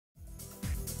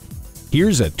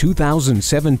Here's a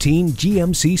 2017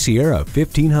 GMC Sierra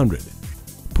 1500.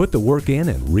 Put the work in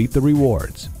and reap the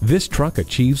rewards. This truck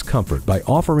achieves comfort by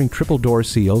offering triple door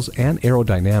seals and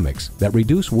aerodynamics that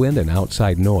reduce wind and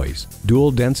outside noise,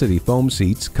 dual density foam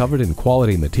seats covered in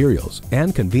quality materials,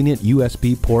 and convenient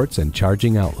USB ports and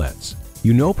charging outlets.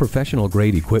 You know professional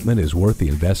grade equipment is worth the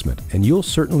investment, and you'll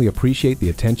certainly appreciate the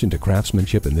attention to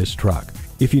craftsmanship in this truck.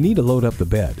 If you need to load up the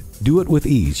bed, do it with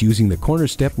ease using the corner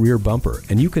step rear bumper,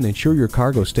 and you can ensure your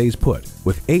cargo stays put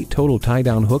with 8 total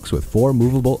tie-down hooks with 4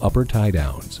 movable upper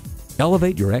tie-downs.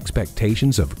 Elevate your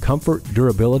expectations of comfort,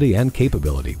 durability, and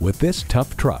capability with this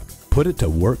tough truck. Put it to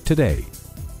work today.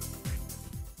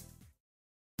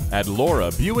 At Laura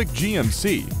Buick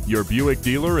GMC, your Buick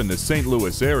dealer in the St.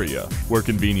 Louis area. We're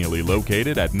conveniently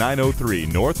located at 903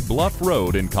 North Bluff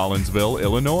Road in Collinsville,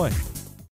 Illinois.